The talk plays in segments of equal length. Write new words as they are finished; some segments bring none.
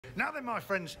Now then, my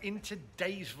friends, in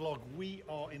today's vlog, we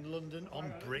are in London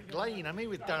on Brick Lane. I'm here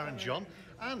with Darren, John,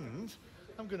 and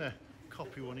I'm going to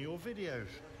copy one of your videos.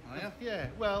 Oh, yeah? Yeah,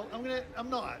 well, I'm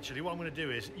not actually. What I'm going to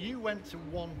do is, you went to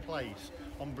one place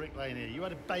on Brick Lane here. You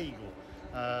had a bagel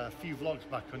a few vlogs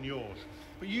back on yours,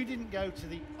 but you didn't go to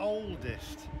the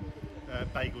oldest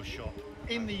bagel shop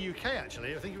in the UK,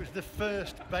 actually. I think it was the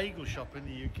first bagel shop in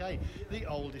the UK, the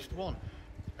oldest one.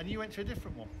 And you went to a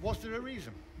different one. Was there a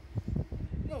reason?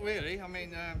 Not really. I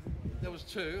mean, there was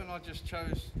two, and I just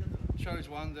chose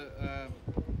one that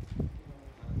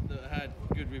had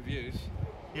good reviews.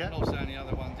 Yeah. I'm not saying the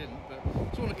other one didn't, but I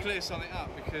just want to clear something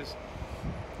up because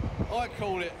I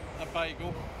call it a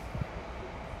bagel.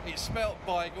 It's spelt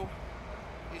Beigel.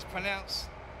 It's pronounced,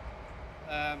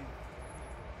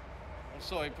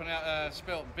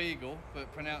 spelt Beagle,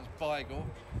 but pronounced Beigel.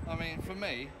 I mean, for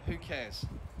me, who cares?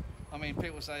 I mean,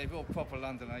 people say if you're a proper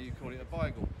Londoner, you call it a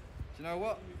bagel. Do you know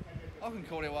what? I can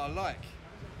call it what I like.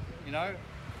 You know,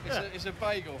 it's a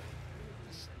bagel.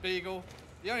 It's beagle.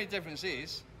 The only difference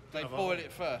is they boil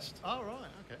it first. Oh, right,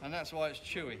 okay. And that's why it's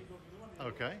chewy.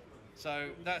 Okay. So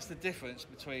that's the difference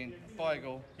between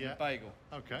bagel and bagel.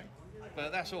 Okay.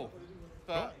 But that's all.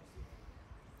 But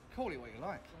call it what you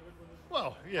like.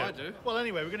 Well, yeah. I do. Well,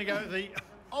 anyway, we're going to go to the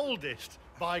oldest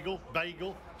bagel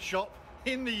shop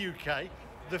in the UK.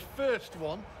 The first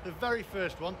one, the very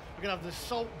first one. We're going to have the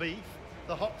salt beef,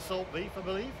 the hot salt beef, I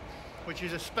believe, which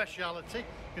is a speciality.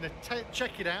 Going to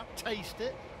check it out, taste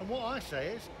it, and what I say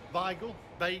is bagel,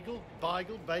 bagel,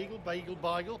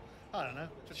 bagel. I don't know.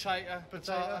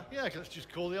 Potato. Yeah, let's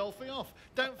just call the whole thing off.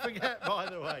 Don't forget, by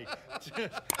the way, just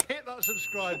hit that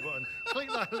subscribe button, click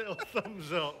that little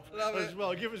thumbs up as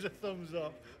well. Give us a thumbs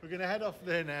up. We're going to head off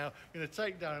there now. We're going to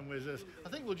take Darren with us. I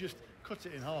think we'll just cut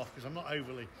it in half because I'm not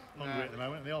overly hungry at the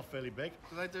moment, and they are fairly big.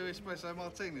 Do they do espresso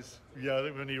martinis? Yeah, I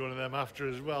think we need one of them after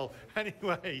as well.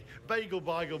 Anyway, bagel.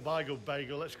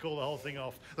 Let's call the whole thing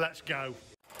off. Let's go.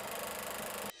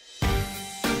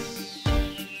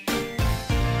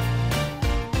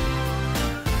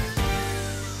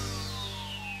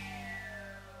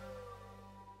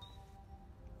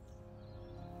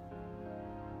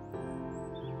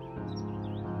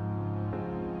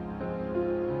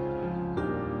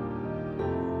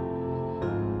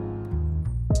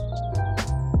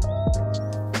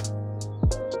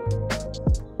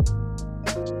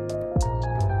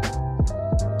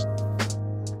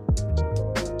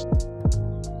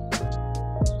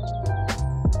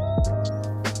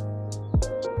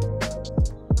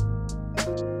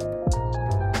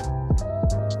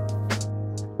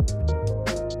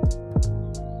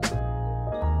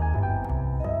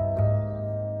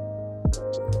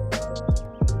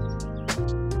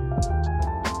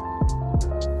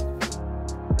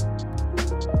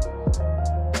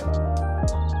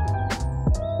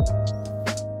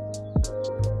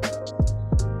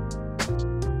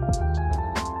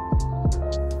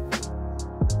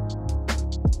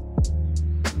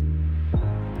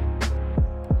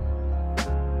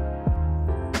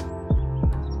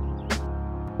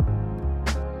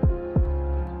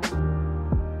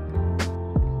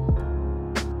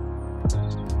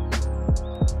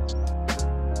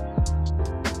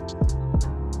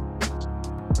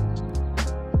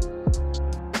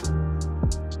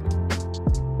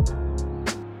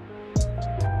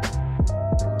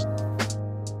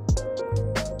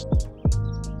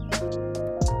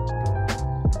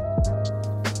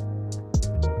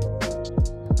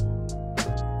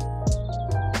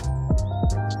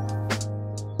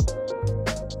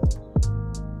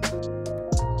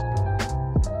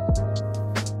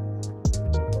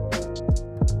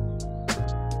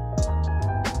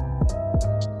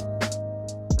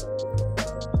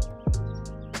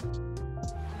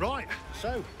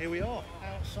 So here we are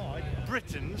outside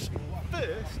Britain's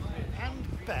first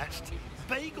and best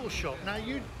bagel shop. Now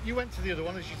you went to the other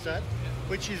one, as you said,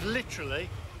 which is literally,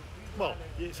 well,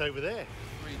 it's over there.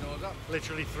 3 doors up.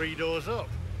 Literally 3 doors up.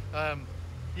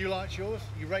 You liked yours?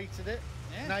 You rated it?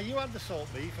 Yeah. Now you had the salt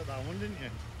beef at that one, didn't you?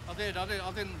 I did. I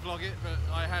didn't vlog it, but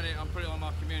I had it. I put it on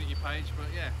my community page. But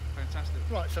yeah, fantastic.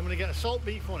 Right, so I'm going to get a salt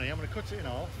beef one here. I'm going to cut it in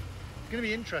half. It's going to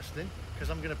be interesting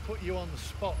because I'm going to put you on the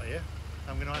spot here.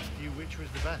 I'm going to ask you which was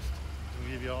the best. So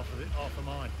I'll give you half of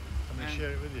mine. I'm going to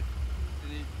share it with you.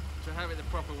 To have it the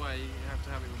proper way, you have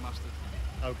to have it with mustard.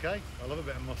 Okay, I love a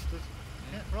bit of mustard.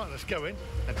 Yeah, right, let's go in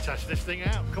and test this thing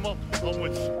out. Come on,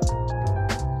 onwards.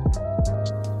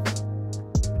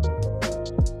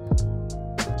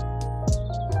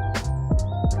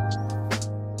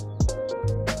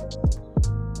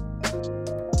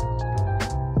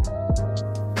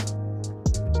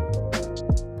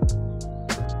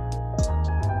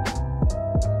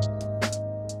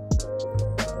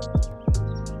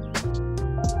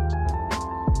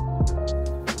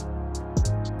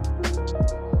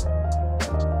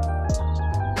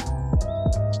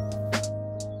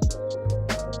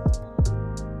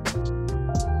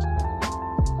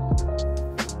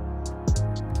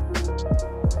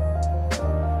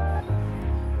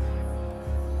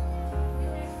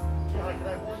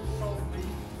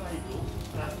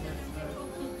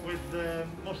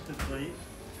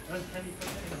 you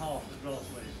cut it in half as well,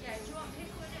 please? Yeah, do you want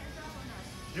pickle in it as well or no?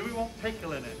 Do we want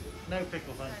pickle in it? No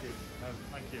pickle, thank you. No,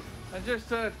 thank you. And just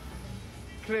to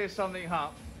clear something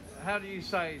up, how do you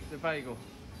say the bagel?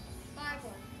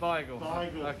 Bagel. Bagel.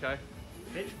 Bagel. Okay.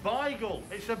 It's Beigel.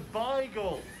 It's a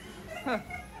Beigel.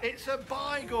 It's a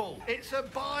Beigel. It's a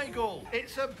Beigel.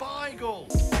 It's a Beigel.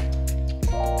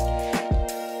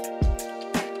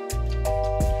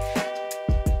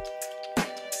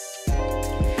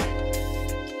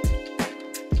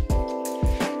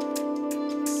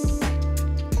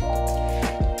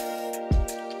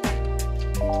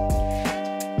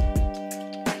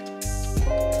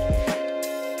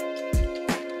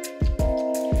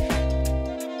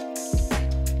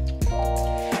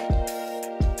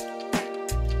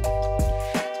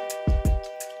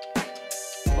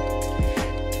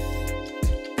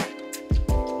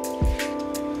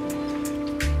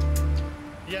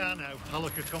 Yeah, I know, I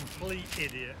look a complete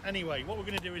idiot. Anyway, what we're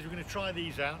going to do is we're going to try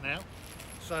these out now.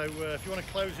 So if you want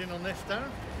to close in on this,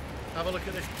 Darren, have a look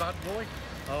at this bad boy.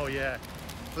 Oh yeah,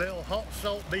 little hot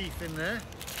salt beef in there.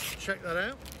 Check that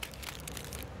out.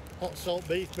 Hot salt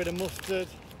beef, bit of mustard.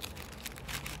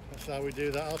 That's how we do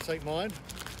that. I'll take mine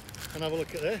and have a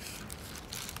look at this.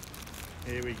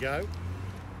 Here we go.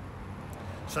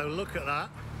 So look at that.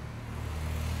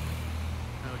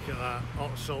 Now look at that,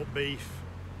 hot salt beef.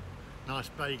 Nice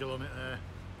bagel on it there,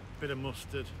 bit of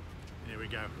mustard. Here we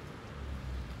go.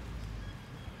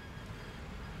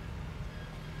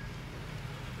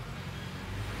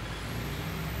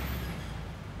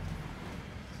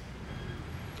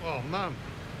 Oh man.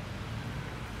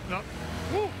 No.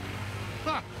 Woo.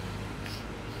 Ah.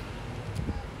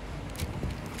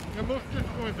 The mustard's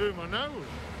going through my nose.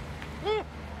 Woo.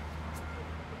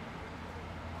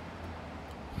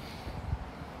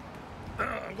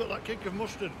 I've got that kick of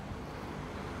mustard.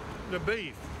 The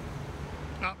beef,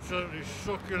 absolutely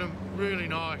succulent, really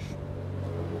nice,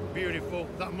 beautiful.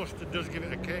 That mustard does give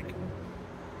it a kick.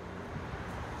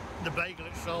 The bagel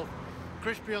itself,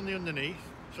 crispy on the underneath,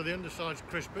 so the underside's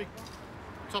crispy.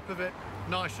 Top of it,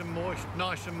 nice and moist,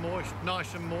 nice and moist,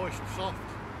 nice and moist, soft.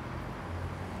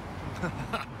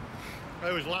 I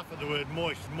always laugh at the word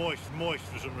moist, moist, moist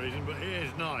for some reason, but it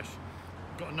is nice.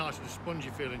 Got a nice and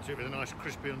spongy feeling to it with a nice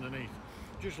crispy underneath.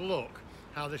 Just look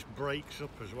how this breaks up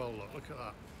as well. Look at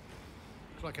that.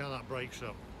 Looks like how that breaks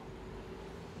up.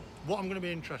 What I'm going to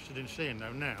be interested in seeing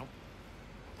though now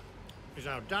is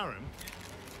how Darren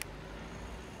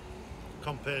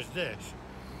compares this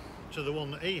to the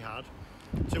one that he had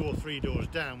 2 or 3 doors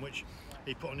down, which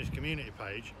he put on his community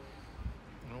page.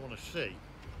 And I want to see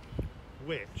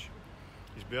which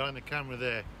is behind the camera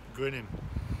there grinning,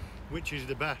 which is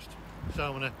the best. So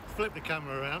I'm going to flip the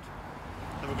camera around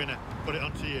and we're going to put it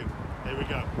onto you. Here we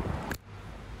go.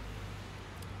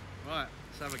 Right,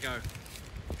 let's have a go.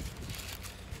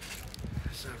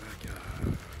 Let's have a go.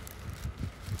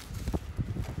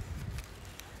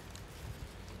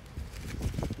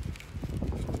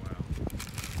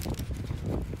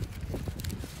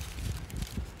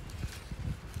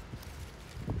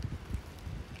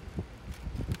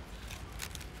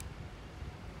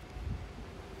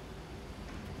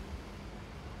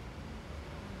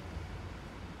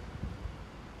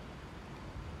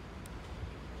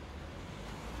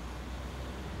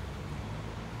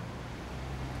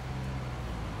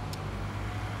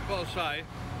 Got to say,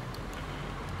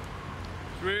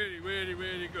 it's really, really,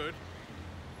 really good.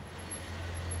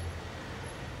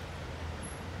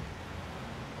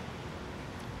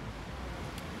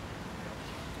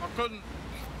 I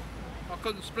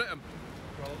couldn't split them.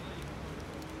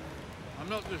 I'm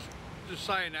not just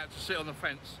saying that to sit on the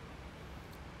fence.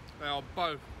 They are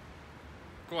both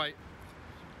great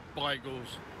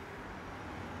bagels.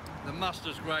 The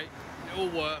mustard's great. It all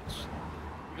works.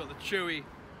 You've got the chewy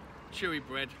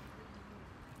bread.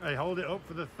 Hey, hold it up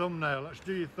for the thumbnail. Let's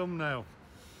do your thumbnail.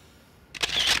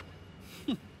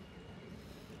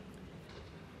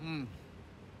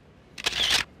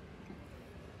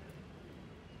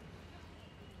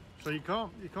 So you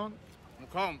can't. I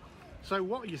can't. So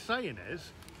what you're saying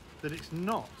is that it's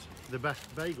not the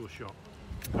best bagel shop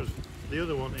because the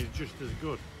other one is just as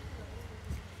good.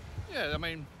 Yeah, I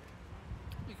mean,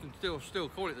 you can still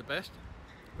call it the best,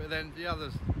 but then the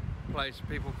other place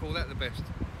people call that the best.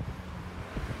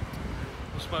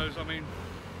 I suppose. I mean,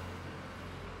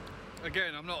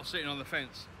 again, I'm not sitting on the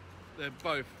fence. They're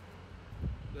both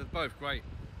great.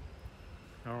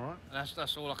 All right.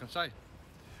 That's all I can say.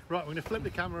 Right, we're going to flip the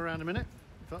camera around a minute,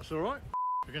 if that's all right.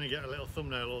 We're going to get a little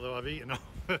thumbnail, although I've eaten off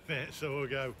a bit, so we'll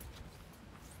go.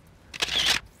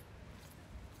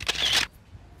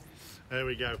 There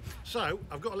we go. So,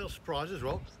 I've got a little surprise as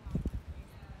well.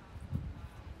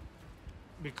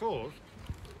 because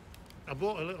I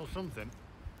bought a little something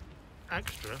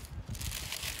extra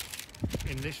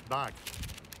in this bag,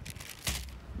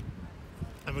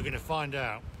 and we're going to find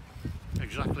out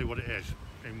exactly what it is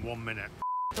in 1 minute.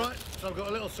 Right, so I've got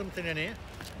a little something in here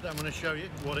that I'm going to show you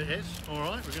what it is.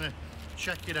 Alright, we're going to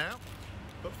check it out,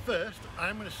 but first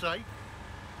I'm going to say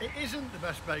it isn't the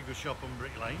best bagel shop on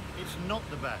Brick Lane. It's not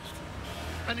the best,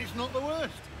 and it's not the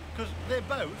worst, because they're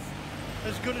both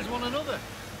as good as one another,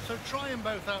 so try them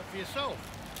both out for yourself.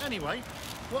 Anyway,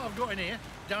 what I've got in here,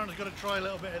 Darren's got to try a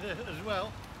little bit of this as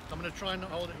well. I'm going to try and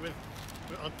not hold it with,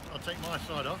 I'll take my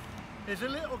side off. There's a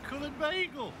little coloured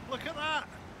bagel, look at that.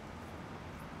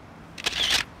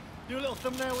 Do a little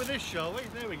thumbnail with this, shall we?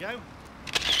 There we go.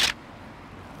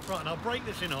 Right, and I'll break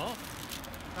this in half.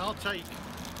 I'll take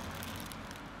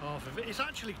half of it. It's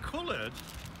actually coloured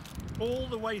all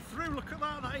the way through. Look at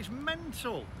that, that is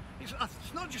mental. It's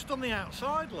not just on the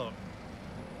outside, look.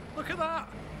 Look at that.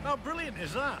 How brilliant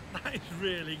is that? That is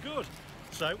really good.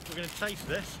 So, we're going to taste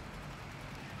this.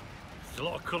 There's a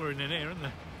lot of colouring in here, isn't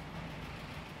there?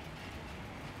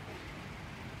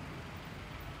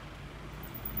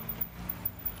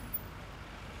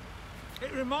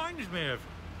 It reminds me of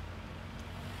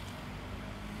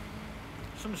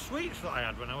some sweets that I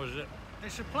had when I was at...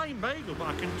 It's a plain bagel, but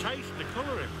I can taste the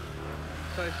colouring.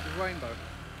 Taste of rainbow.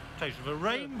 Taste of a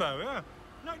rainbow, yeah.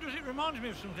 No, does it reminds me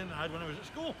of something that I had when I was at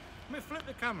school. Let me flip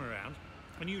the camera around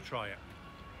and you try it.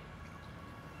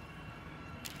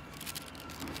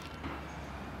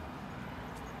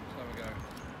 There we go.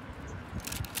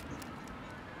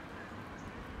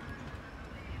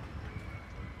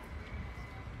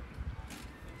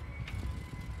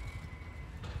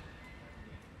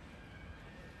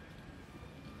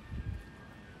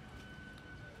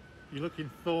 You're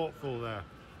looking thoughtful there.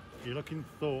 You're looking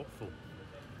thoughtful.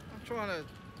 I'm trying to...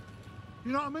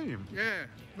 You know what I mean? Yeah.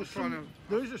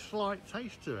 There is a slight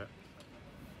taste to it.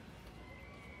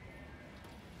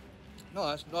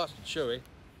 Nice and chewy.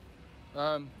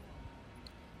 God,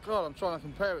 I'm trying to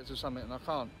compare it to something and I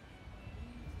can't.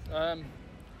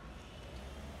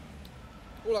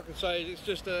 All I can say is it's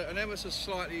just an ever so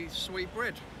slightly sweet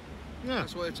bread. Yeah.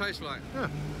 That's what it tastes like. Yeah.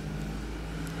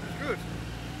 Good.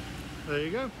 There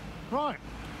you go. Right.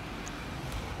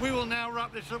 We will now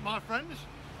wrap this up, my friends.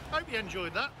 Hope you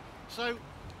enjoyed that. So,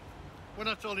 when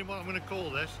I told him what I'm going to call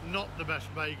this, not the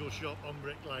best bagel shop on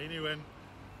Brick Lane, he went,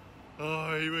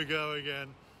 oh, here we go again.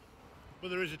 But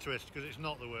there is a twist, because it's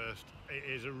not the worst. It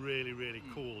is a really, really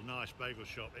cool, nice bagel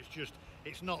shop. It's just,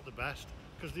 it's not the best,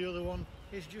 because the other one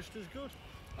is just as good.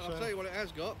 I'll tell you what it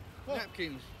has got. What?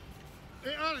 Napkins.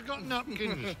 It has got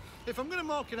napkins. If I'm going to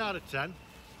mark it out of 10,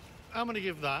 I'm going to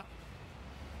give that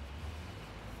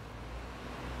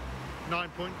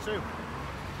 9.2.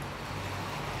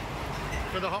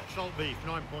 For the hot salt beef,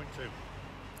 9.2.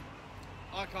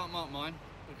 I can't mark mine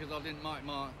because I didn't mark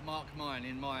mine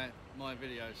in my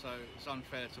video, so it's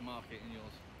unfair to mark it in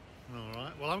yours. All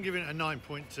right. Well, I'm giving it a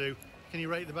 9.2. Can you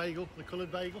rate the bagel, the coloured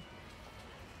bagel?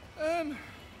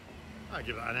 I'd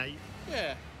give it an 8.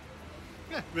 Yeah.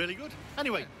 Yeah, really good.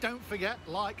 Anyway, don't forget,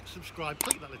 like, subscribe,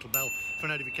 click that little bell for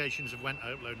notifications of when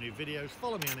I upload new videos.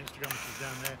 Follow me on Instagram, which is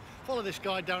down there. Follow this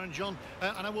guy, Darren John,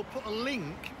 and I will put a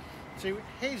link to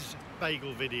his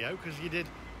bagel video, because you did,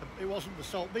 it wasn't the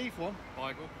salt beef one.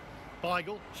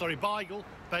 Beigel. Sorry, Bagel.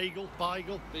 Bagel.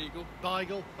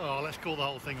 Beigel. Oh, let's call the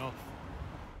whole thing off.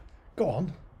 Go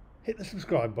on, hit the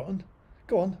subscribe button.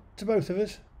 Go on, to both of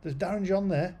us. There's Darren John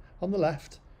there on the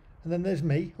left, and then there's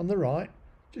me on the right.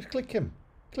 Just click him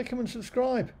and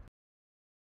subscribe.